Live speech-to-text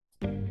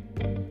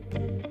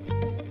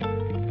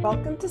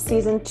Welcome to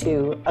Season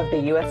 2 of the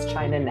U.S.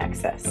 China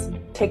Nexus,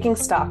 taking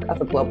stock of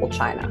a global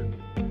China.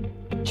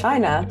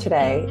 China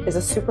today is a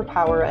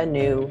superpower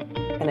anew,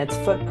 and its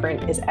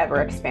footprint is ever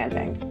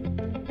expanding.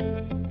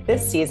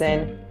 This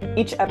season,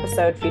 each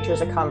episode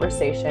features a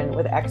conversation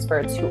with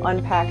experts who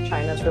unpack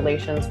China's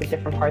relations with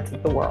different parts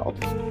of the world.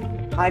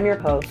 I'm your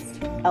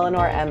host,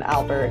 Eleanor M.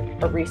 Albert,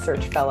 a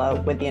research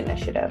fellow with the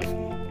initiative.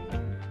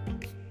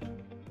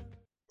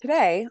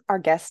 Today, our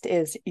guest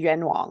is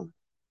Yuan Wang.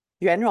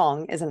 Yuan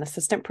Wang is an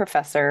assistant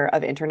professor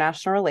of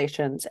international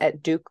relations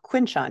at Duke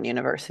Kunshan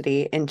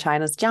University in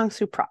China's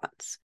Jiangsu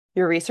province.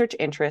 Your research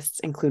interests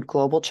include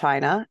global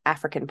China,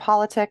 African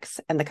politics,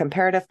 and the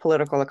comparative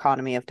political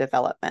economy of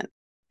development.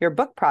 Your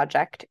book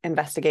project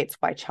investigates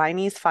why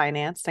Chinese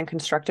financed and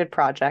constructed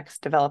projects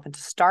develop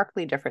into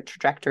starkly different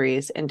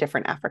trajectories in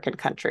different African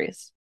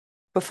countries.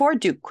 Before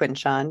Duke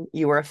Kunshan,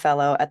 you were a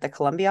fellow at the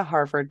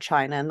Columbia-Harvard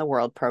China and the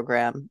World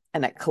program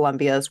and at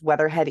Columbia's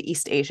Weatherhead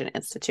East Asian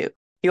Institute.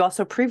 You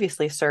also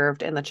previously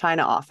served in the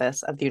China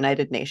office of the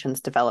United Nations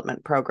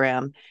Development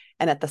Program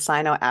and at the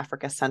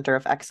Sino-Africa Center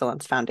of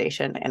Excellence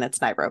Foundation in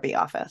its Nairobi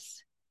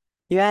office.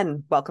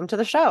 Yuan, welcome to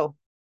the show.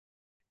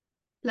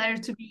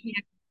 Pleasure to be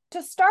here.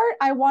 To start,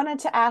 I wanted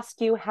to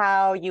ask you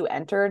how you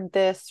entered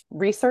this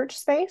research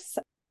space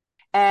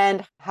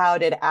and how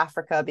did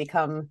Africa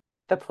become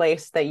the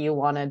place that you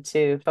wanted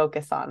to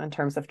focus on in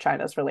terms of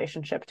China's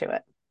relationship to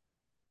it?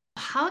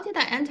 How did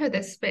I enter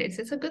this space?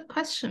 It's a good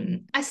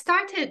question. I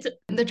started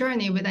the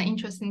journey with an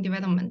interest in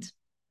development.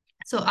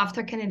 So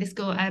after Kennedy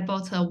School, I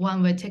bought a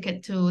one-way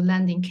ticket to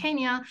land in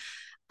Kenya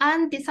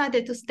and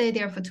decided to stay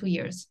there for 2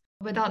 years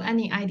without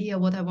any idea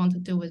what I want to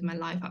do with my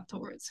life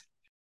afterwards.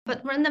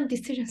 But random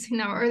decisions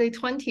in our early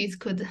 20s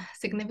could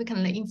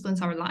significantly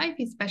influence our life,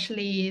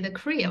 especially the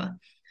career.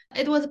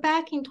 It was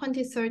back in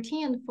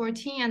 2013 and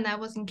 14, and I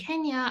was in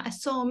Kenya. I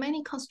saw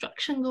many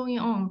construction going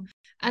on.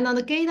 And on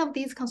the gate of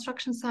these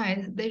construction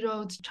sites, they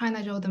wrote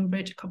China Jordan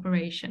Bridge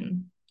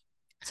Corporation.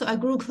 So I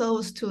grew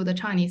close to the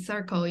Chinese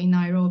circle in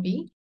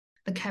Nairobi,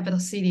 the capital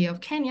city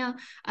of Kenya.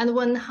 And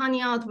when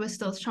hanging out with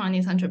those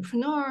Chinese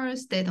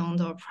entrepreneurs,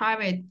 state-owned or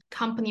private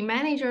company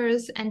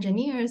managers,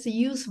 engineers,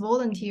 youth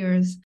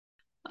volunteers,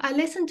 I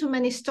listened to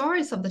many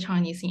stories of the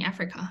Chinese in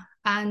Africa.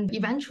 And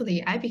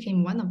eventually, I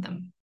became one of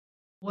them.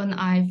 When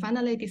I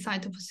finally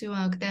decided to pursue an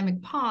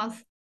academic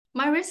path,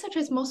 my research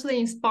is mostly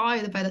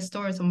inspired by the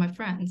stories of my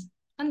friends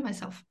and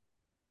myself.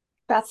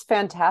 That's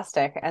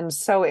fantastic and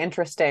so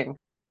interesting.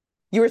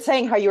 You were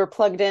saying how you were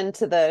plugged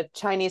into the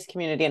Chinese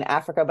community in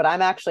Africa, but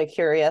I'm actually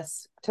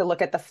curious to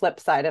look at the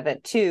flip side of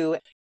it too.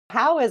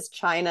 How is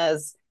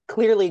China's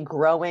clearly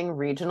growing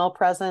regional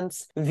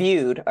presence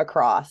viewed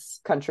across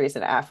countries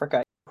in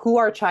Africa? Who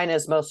are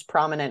China's most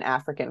prominent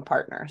African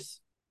partners?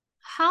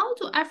 How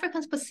do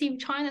Africans perceive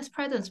China's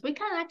presence? We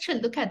can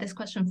actually look at this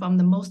question from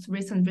the most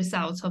recent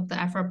results of the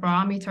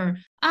Afrobarometer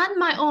and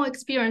my own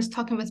experience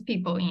talking with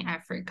people in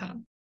Africa.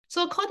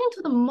 So according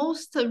to the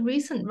most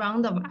recent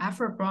round of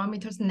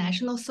Afrobarometer's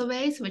national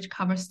surveys, which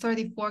covers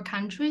 34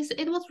 countries,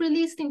 it was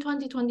released in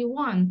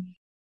 2021.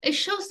 It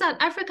shows that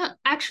Africa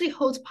actually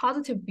holds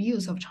positive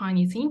views of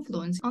Chinese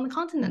influence on the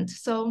continent.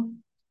 So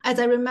as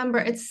I remember,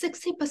 it's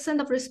 60%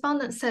 of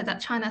respondents said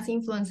that China's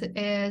influence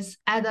is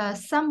either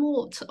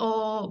somewhat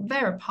or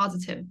very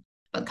positive.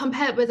 But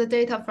compared with the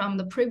data from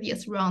the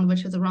previous round,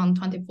 which is around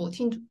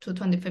 2014 to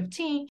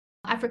 2015,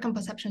 African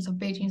perceptions of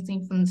Beijing's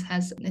influence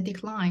has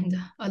declined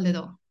a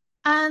little.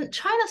 And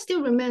China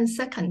still remains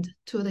second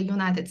to the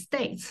United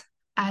States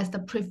as the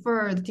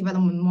preferred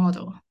development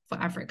model for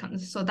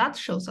Africans. So that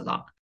shows a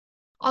lot.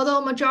 Although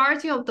a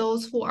majority of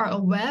those who are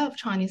aware of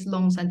Chinese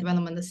loans and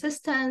development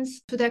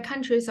assistance to their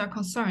countries are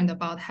concerned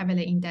about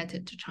heavily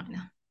indebted to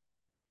China.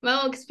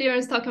 My own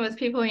experience talking with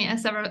people in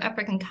several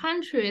African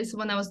countries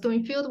when I was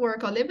doing field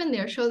work or living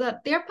there showed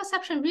that their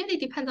perception really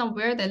depends on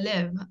where they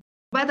live,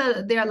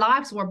 whether their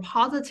lives were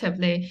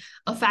positively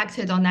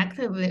affected or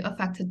negatively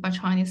affected by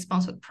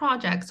Chinese-sponsored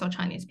projects or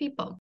Chinese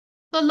people.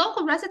 The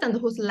local resident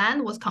whose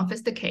land was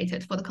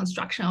confiscated for the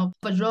construction of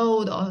a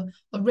road or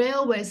a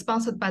railway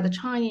sponsored by the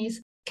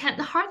Chinese can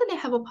hardly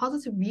have a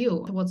positive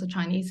view towards the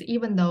Chinese,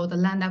 even though the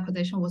land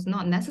acquisition was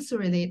not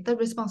necessarily the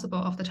responsible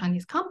of the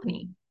Chinese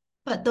company.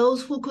 But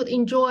those who could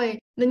enjoy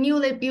the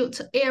newly built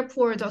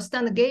airport or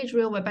standard gauge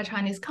railway by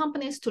Chinese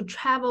companies to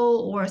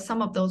travel, or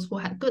some of those who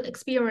had good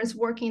experience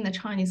working in the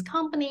Chinese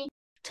company,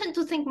 tend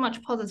to think much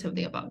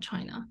positively about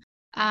China.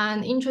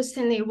 And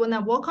interestingly, when I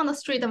walk on the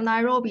street of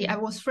Nairobi, I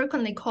was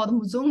frequently called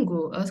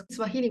Mzungu, a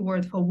Swahili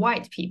word for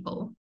white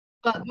people.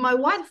 But my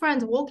white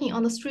friends walking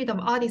on the street of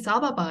Addis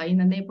Ababa in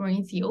the neighboring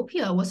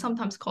Ethiopia was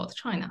sometimes called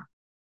China.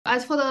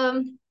 As for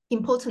the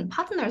important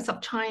partners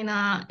of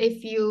China,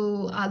 if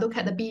you look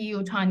at the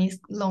BU Chinese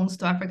loans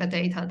to Africa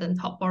data, then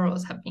top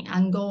borrowers have been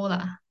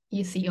Angola,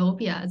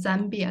 Ethiopia,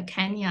 Zambia,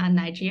 Kenya, and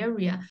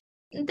Nigeria.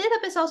 The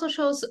database also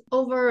shows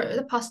over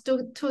the past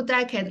two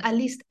decades, at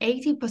least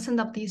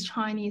 80% of these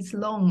Chinese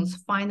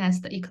loans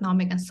finance the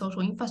economic and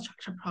social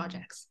infrastructure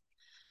projects,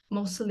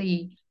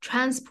 mostly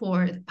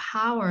transport,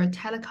 power,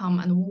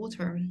 telecom, and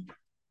water.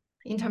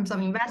 In terms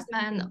of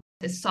investment,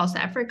 South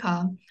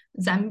Africa,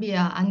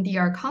 Zambia, and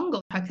DR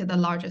Congo attracted the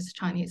largest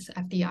Chinese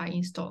FDI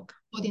in stock,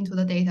 according to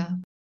the data.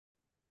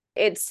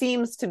 It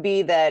seems to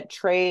be that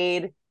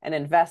trade and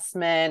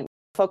investment,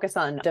 focus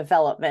on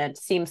development,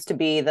 seems to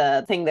be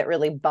the thing that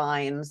really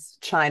binds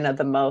China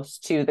the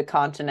most to the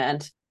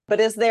continent. But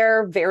is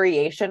there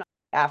variation?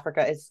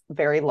 Africa is a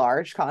very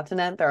large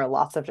continent. There are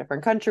lots of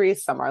different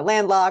countries. Some are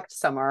landlocked,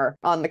 some are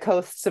on the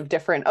coasts of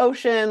different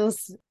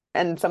oceans,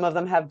 and some of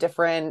them have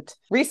different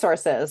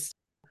resources.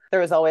 There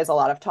was always a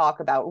lot of talk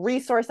about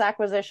resource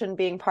acquisition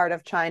being part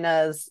of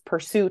China's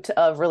pursuit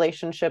of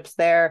relationships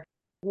there.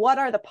 What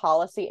are the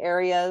policy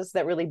areas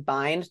that really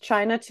bind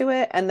China to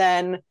it? And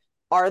then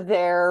are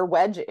there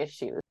wedge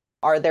issues?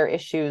 Are there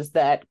issues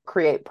that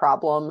create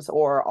problems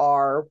or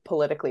are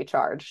politically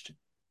charged?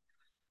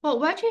 Well,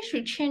 wedge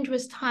issue change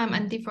with time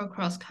and differ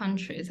across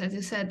countries. As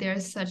you said, there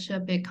is such a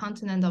big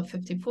continent of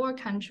 54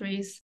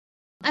 countries.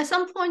 At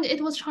some point,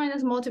 it was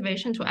China's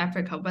motivation to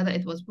Africa, whether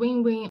it was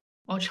win-win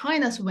or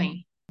China's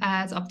win,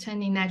 as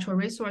obtaining natural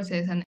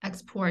resources and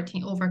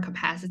exporting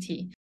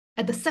overcapacity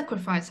at the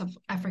sacrifice of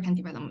African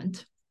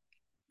development.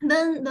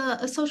 Then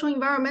the social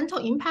environmental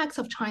impacts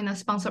of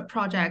China-sponsored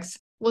projects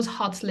was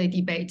hotly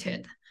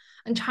debated.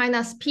 And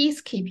China's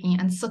peacekeeping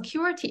and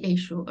security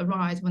issue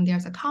arise when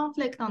there's a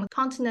conflict on the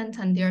continent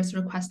and there's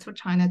a request for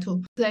China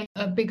to play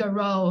a bigger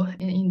role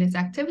in these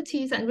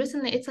activities. And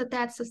recently, it's a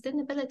debt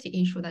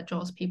sustainability issue that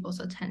draws people's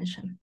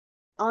attention.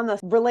 On the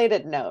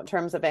related note, in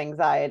terms of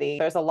anxiety,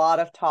 there's a lot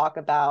of talk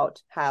about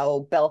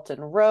how Belt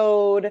and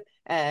Road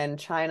and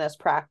China's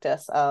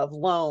practice of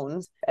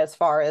loans, as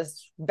far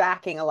as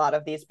backing a lot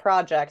of these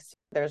projects.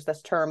 There's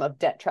this term of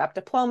debt trap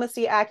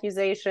diplomacy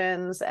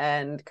accusations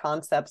and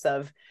concepts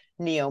of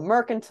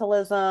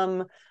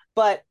neo-mercantilism.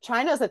 But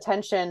China's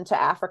attention to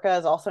Africa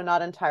is also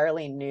not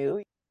entirely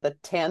new. The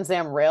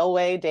Tanzam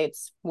Railway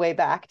dates way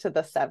back to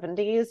the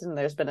 70s, and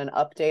there's been an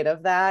update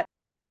of that.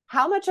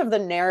 How much of the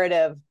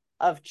narrative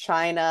of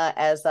China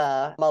as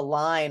a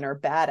malign or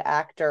bad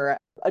actor,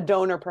 a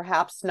donor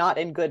perhaps not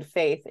in good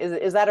faith,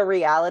 is that a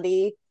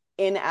reality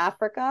in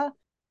Africa?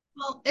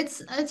 Well,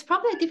 it's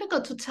probably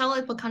difficult to tell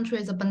if a country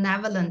is a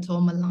benevolent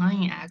or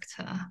malign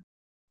actor.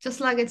 Just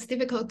like it's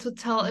difficult to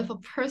tell if a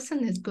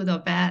person is good or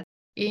bad.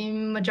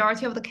 In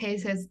majority of the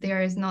cases,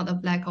 there is not a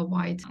black or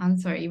white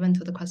answer, even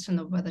to the question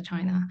of whether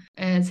China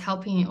is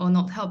helping or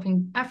not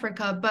helping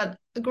Africa, but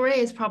gray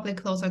is probably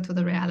closer to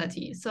the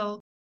reality. So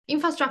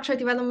infrastructure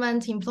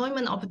development,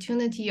 employment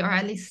opportunity, or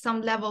at least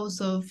some levels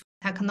of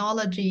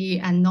technology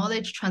and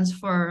knowledge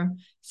transfer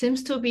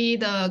seems to be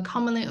the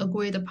commonly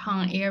agreed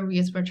upon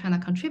areas where China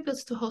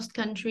contributes to host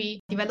country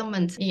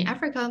development in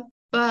Africa.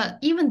 But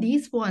even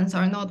these ones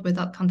are not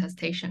without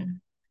contestation.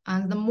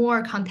 And the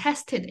more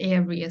contested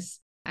areas,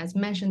 as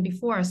mentioned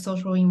before,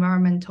 social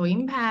environmental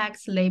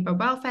impacts, labor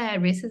welfare,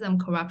 racism,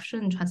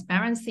 corruption,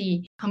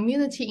 transparency,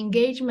 community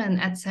engagement,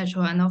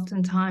 etc. And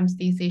oftentimes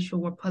these issues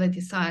were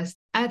politicized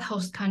at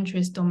host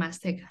countries'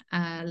 domestic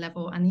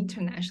level and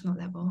international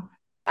level.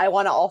 I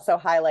want to also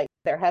highlight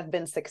there have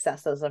been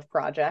successes of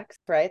projects,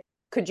 right?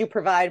 Could you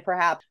provide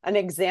perhaps an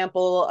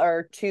example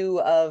or two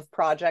of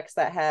projects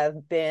that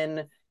have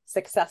been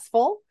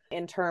successful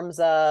in terms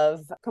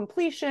of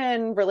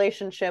completion,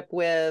 relationship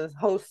with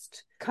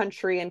host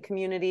country and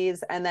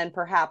communities, and then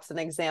perhaps an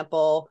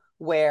example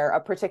where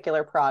a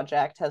particular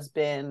project has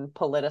been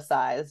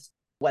politicized,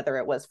 whether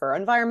it was for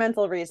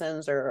environmental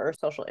reasons or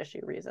social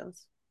issue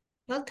reasons?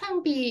 That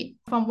can be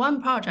from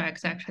one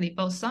project, actually,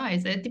 both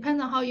sides. It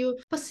depends on how you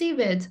perceive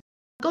it.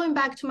 Going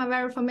back to my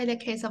very familiar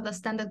case of the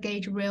standard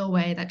gauge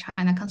railway that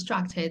China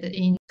constructed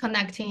in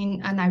connecting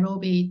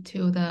Nairobi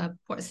to the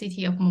port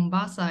city of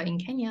Mombasa in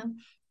Kenya,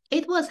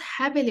 it was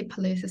heavily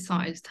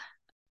politicized.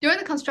 During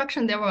the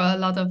construction, there were a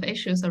lot of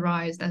issues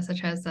arise,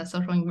 such as the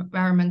social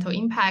environmental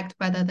impact,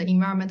 whether the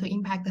environmental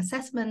impact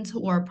assessments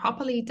were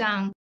properly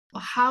done.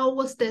 How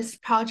was this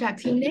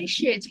project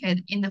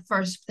initiated in the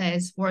first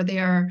place? Were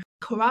there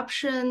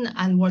corruption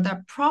and were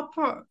there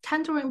proper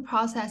tendering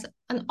process?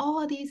 And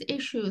all of these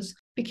issues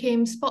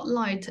became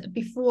spotlight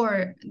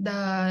before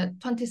the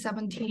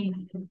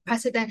 2017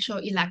 presidential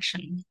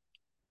election,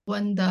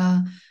 when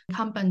the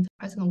incumbent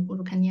President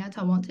Uhuru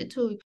Kenyatta wanted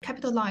to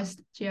capitalize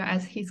Nigeria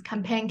as his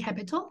campaign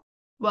capital,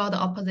 while the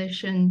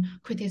opposition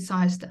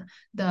criticized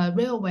the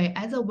railway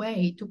as a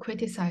way to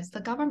criticize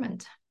the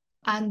government.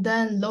 And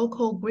then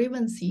local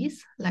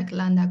grievances like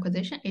land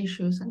acquisition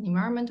issues and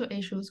environmental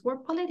issues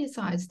were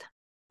politicized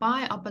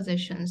by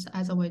oppositions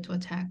as a way to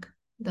attack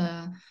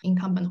the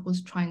incumbent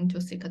who's trying to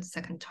seek a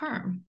second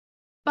term.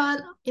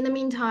 But in the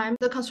meantime,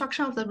 the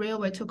construction of the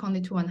railway took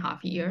only 2.5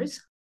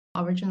 years.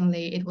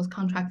 Originally, it was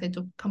contracted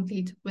to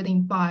complete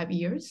within 5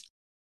 years.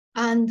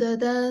 And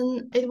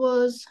then it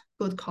was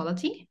good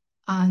quality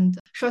and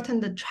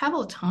shortened the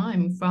travel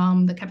time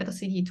from the capital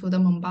city to the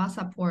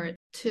Mombasa port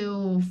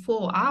to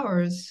 4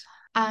 hours.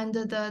 And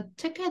the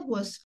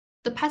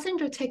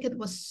passenger ticket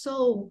was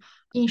so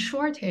in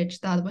shortage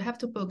that we have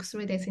to book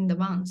 3 days in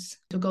advance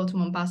to go to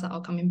Mombasa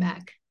or coming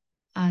back.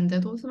 And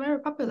it was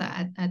very popular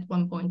at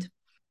one point.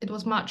 It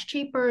was much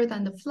cheaper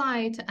than the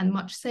flight and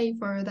much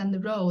safer than the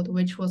road,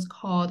 which was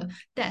called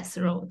Death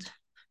Road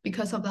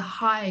because of the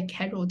high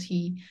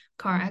casualty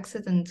car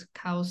accident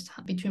caused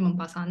between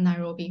Mombasa and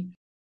Nairobi.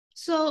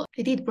 So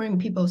it did bring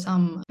people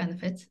some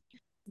benefits.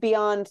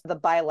 Beyond the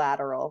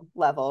bilateral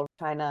level,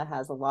 China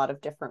has a lot of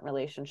different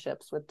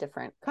relationships with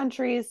different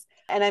countries.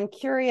 And I'm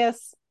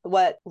curious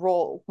what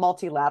role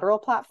multilateral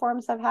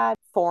platforms have had.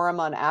 Forum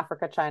on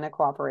Africa-China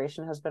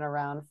Cooperation has been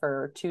around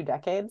for 2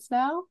 decades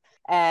now,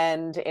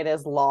 and it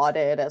is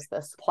lauded as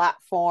this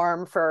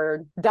platform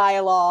for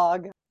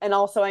dialogue. And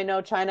also, I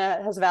know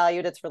China has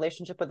valued its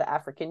relationship with the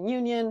African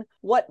Union.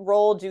 What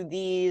role do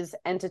these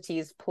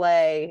entities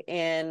play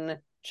in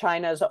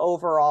China's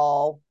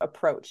overall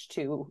approach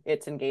to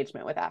its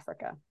engagement with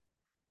Africa?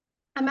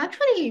 I'm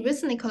actually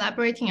recently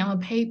collaborating on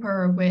a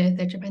paper with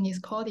a Japanese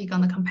colleague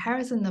on the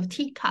comparison of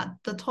TICAD,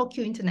 the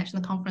Tokyo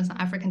International Conference on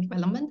African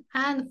Development,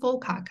 and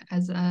FOCAC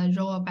as a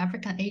role of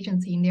African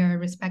agency in their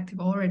respective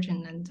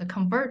origin and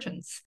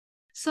convergence.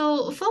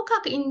 So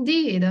FOCAC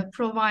indeed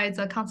provides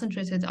a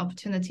concentrated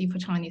opportunity for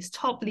Chinese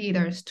top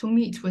leaders to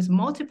meet with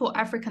multiple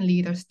African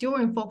leaders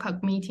during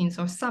FOCAC meetings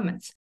or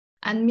summits.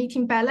 And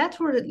meeting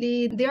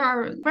bilaterally, there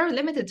are very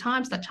limited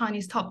times that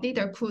Chinese top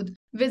leader could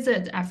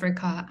visit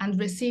Africa and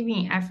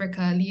receiving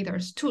Africa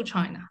leaders to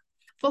China.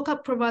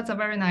 FOCAC provides a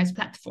very nice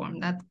platform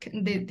that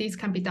this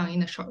can be done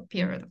in a short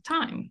period of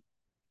time.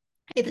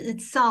 It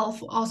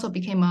itself also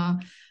became a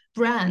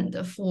brand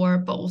for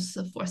both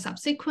for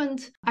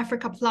subsequent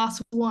Africa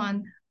Plus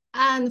One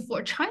and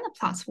for China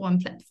Plus One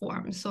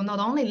platforms. So not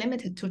only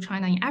limited to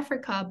China in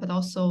Africa, but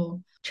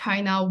also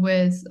China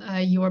with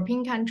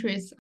European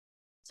countries.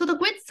 So the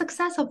great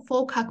success of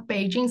FOCAC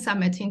Beijing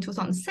Summit in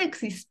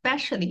 2006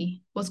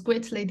 especially was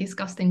greatly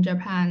discussed in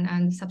Japan,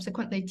 and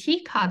subsequently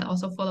TICAD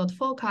also followed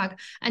FOCAC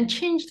and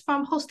changed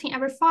from hosting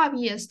every 5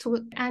 years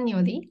to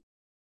annually,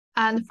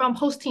 and from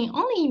hosting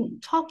only in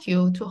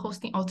Tokyo to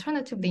hosting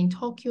alternatively in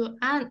Tokyo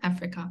and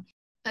Africa.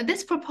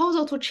 This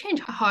proposal to change,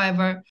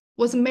 however,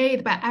 was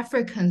made by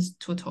Africans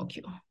to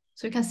Tokyo.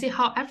 So you can see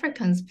how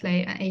Africans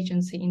play an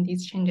agency in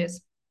these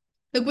changes.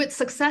 The great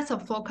success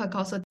of FOCAC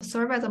also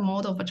served as a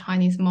model for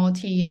Chinese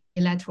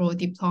multilateral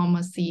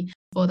diplomacy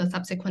for the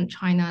subsequent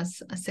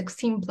China's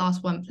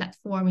 16+1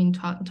 platform in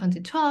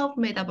 2012,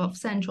 made up of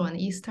Central and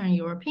Eastern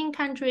European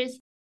countries,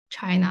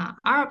 China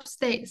Arab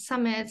State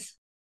summits.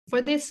 For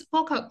this,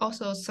 FOCAC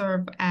also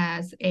served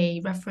as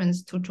a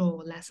reference to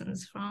draw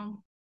lessons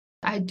from.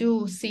 I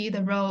do see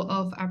the role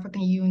of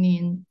African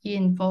Union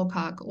in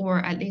FOCAC, or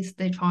at least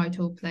they try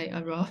to play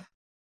a role.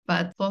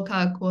 But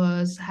FOCAC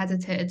was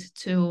hesitant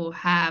to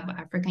have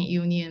African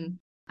Union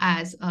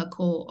as a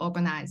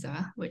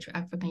co-organizer, which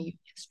African Union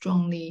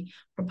strongly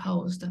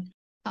proposed.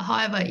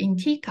 However, in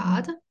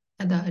TICAD,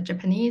 the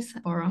Japanese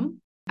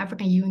forum,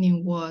 African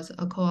Union was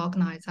a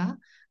co-organizer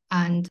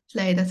and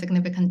played a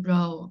significant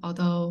role,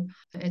 although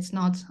it's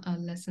not a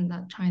lesson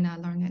that China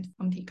learned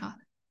from TICAD.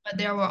 But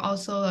there were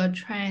also a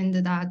trend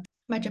that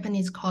my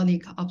Japanese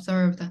colleague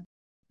observed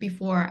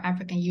before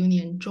African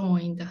Union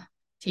joined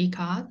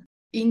TICAD.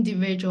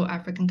 Individual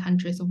African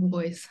countries'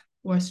 voice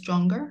were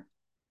stronger.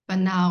 But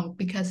now,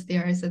 because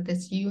there is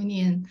this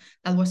union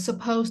that was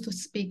supposed to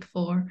speak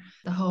for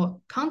the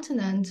whole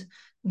continent,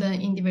 the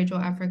individual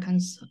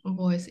Africans'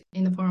 voice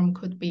in the forum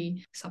could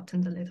be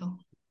softened a little.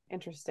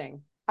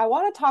 Interesting. I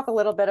want to talk a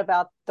little bit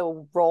about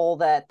the role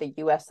that the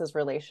US's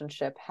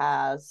relationship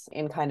has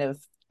in kind of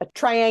a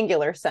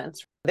triangular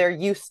sense. There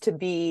used to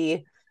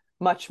be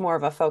much more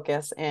of a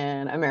focus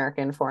in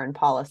American foreign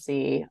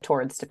policy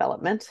towards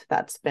development.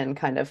 That's been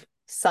kind of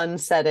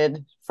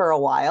sunsetted for a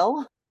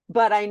while,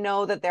 but I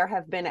know that there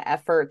have been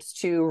efforts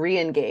to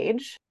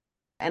re-engage.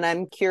 And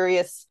I'm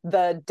curious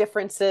the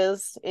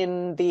differences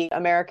in the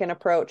American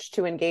approach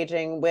to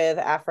engaging with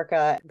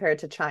Africa compared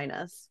to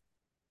China's.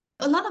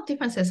 A lot of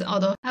differences,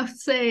 although I would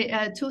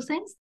say 2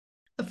 things.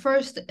 The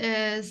first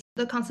is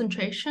the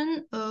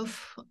concentration of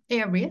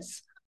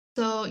areas.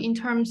 So in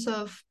terms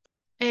of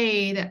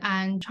aid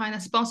and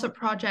China-sponsored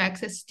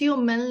projects, it's still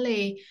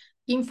mainly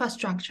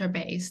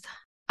infrastructure-based.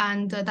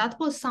 And that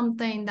was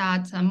something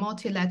that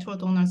multilateral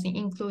donors,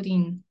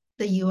 including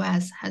the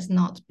US, has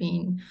not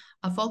been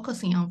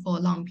focusing on for a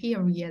long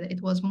period. It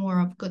was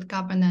more of good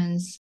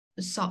governance,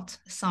 the soft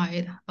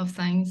side of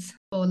things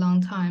for a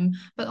long time.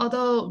 But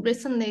although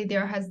recently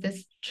there has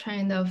this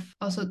trend of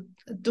also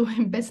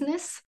doing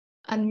business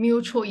and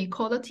mutual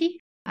equality,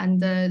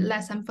 and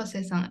less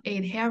emphasis on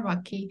aid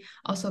hierarchy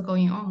also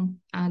going on.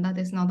 That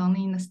is not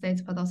only in the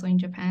States, but also in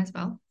Japan as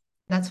well.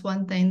 That's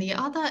one thing. The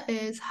other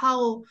is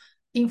how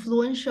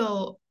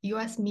influential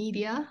US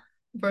media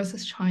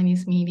versus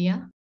Chinese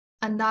media.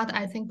 And that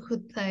I think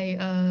could play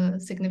a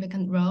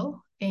significant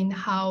role in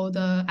how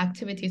the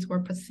activities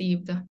were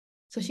perceived.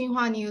 So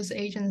Xinhua News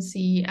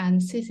Agency and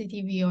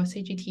CCTV or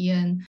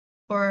CGTN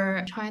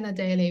or China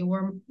Daily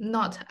were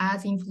not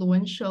as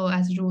influential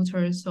as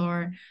Reuters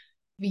or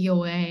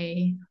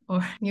VOA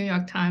or New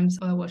York Times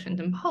or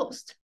Washington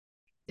Post.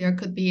 There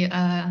could be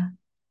a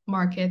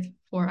market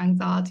for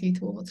anxiety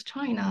towards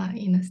China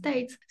in the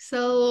States.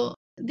 So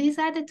these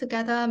added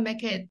together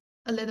make it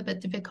a little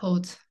bit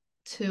difficult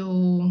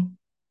to,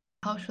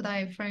 how should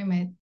I frame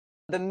it?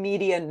 The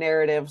media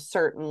narrative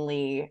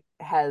certainly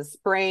has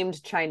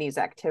framed Chinese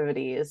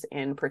activities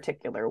in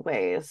particular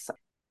ways.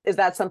 Is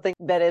that something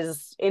that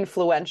is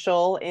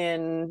influential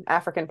in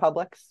African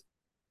publics?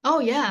 Oh,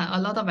 yeah.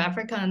 A lot of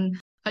African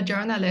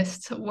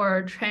journalists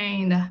were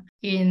trained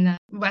in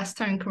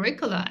Western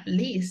curricula, at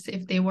least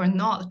if they were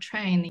not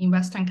trained in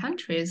Western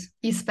countries,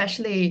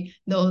 especially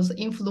those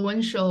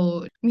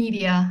influential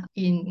media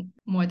in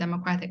more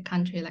democratic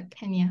countries like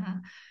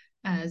Kenya,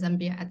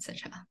 Zambia,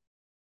 etc.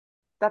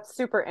 That's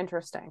super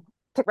interesting.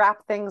 To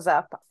wrap things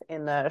up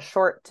in the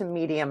short to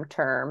medium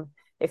term,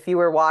 if you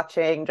were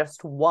watching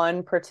just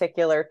one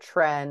particular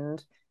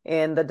trend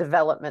in the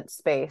development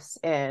space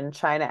in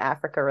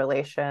China-Africa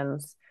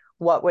relations,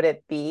 what would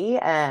it be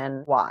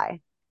and why?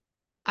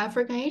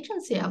 African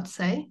agency, I would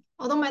say.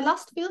 Although my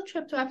last field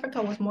trip to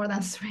Africa was more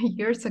than 3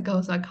 years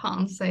ago, so I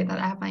can't say that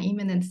I have an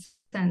imminent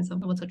sense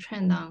of what's a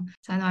trend on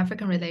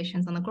Sino-African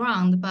relations on the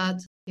ground, but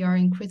there are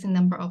increasing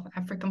number of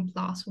African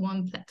Plus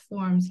One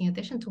platforms in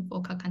addition to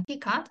FOCAC and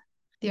TICAD.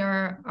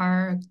 There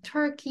are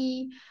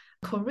Turkey,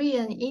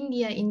 Korean,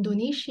 India,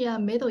 Indonesia,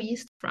 Middle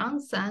East,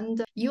 France,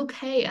 and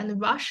UK and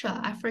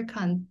Russia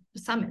African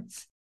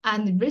summits.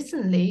 And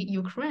recently,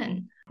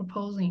 Ukraine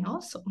proposing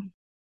also,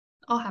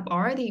 or have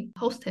already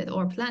hosted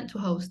or plan to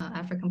host an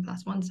African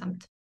Plus One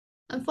summit.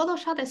 And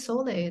Photoshop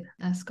Solid,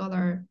 a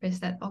scholar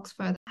based at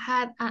Oxford,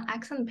 had an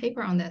excellent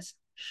paper on this,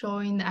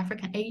 showing the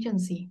African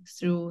agency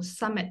through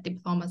summit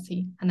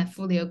diplomacy, and I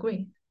fully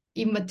agree.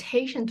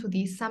 Invitation to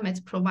these summits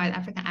provide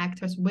African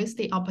actors with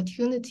the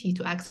opportunity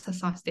to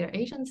exercise their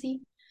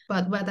agency,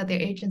 but whether their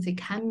agency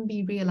can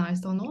be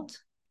realized or not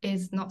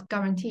is not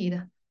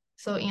guaranteed.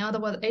 So in other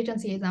words,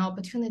 agency is an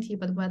opportunity,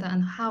 but whether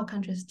and how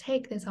countries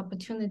take this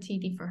opportunity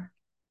differ.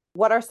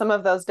 What are some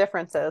of those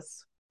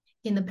differences?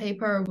 In the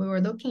paper, we were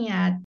looking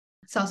at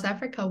South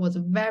Africa was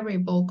very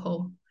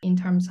vocal in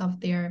terms of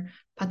their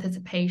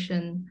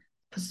participation,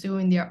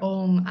 pursuing their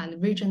own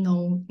and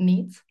regional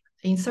needs,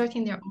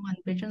 inserting their own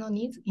regional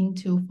needs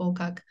into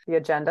FOCAC. The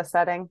agenda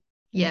setting?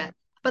 Yeah.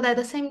 But at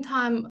the same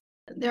time,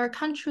 there are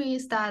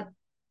countries that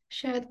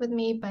shared with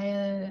me by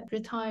a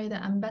retired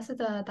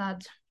ambassador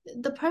that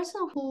the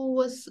person who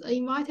was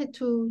invited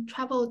to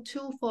travel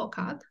to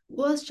FOCAC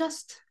was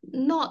just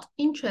not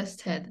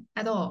interested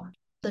at all.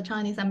 The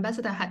Chinese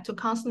ambassador had to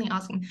constantly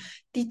ask him,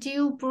 did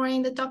you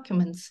bring the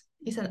documents?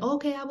 He said,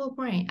 okay, I will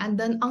bring. And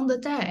then on the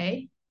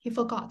day, he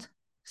forgot.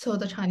 So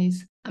the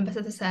Chinese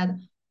ambassador said,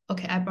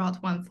 okay, I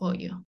brought one for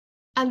you.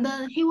 And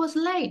then he was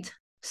late.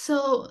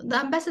 So the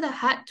ambassador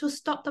had to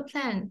stop the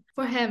plan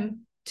for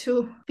him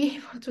to be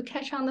able to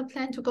catch on the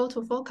plane to go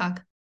to FOCAC.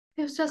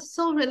 He was just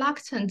so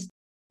reluctant.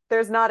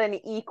 There's not an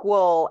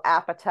equal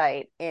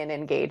appetite in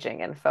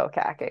engaging in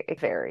FOCAC. It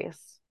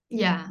varies.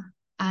 Yeah.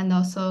 And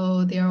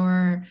also there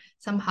were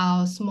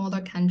somehow smaller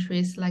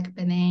countries like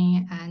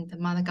Benin and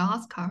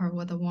Madagascar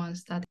were the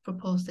ones that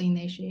proposed the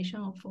initiation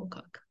of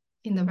FOCAC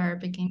in the very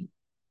beginning.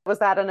 Was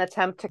that an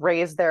attempt to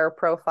raise their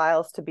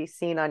profiles to be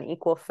seen on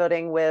equal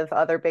footing with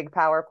other big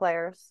power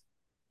players?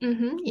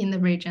 In the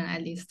region,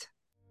 at least.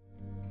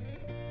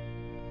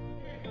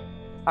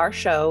 Our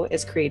show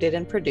is created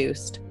and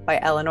produced by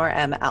Eleanor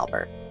M.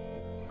 Albert.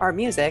 Our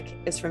music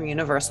is from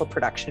Universal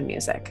Production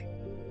Music.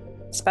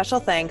 Special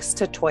thanks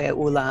to Toya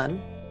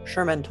Ulan,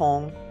 Sherman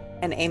Tong,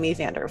 and Amy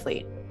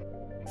Vandervliet.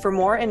 For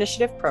more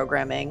initiative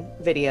programming,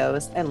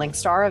 videos, and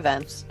links to our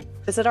events,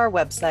 visit our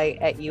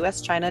website at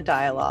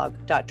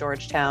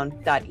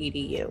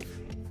uschinadialogue.georgetown.edu.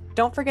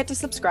 Don't forget to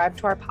subscribe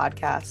to our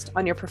podcast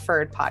on your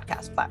preferred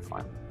podcast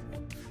platform.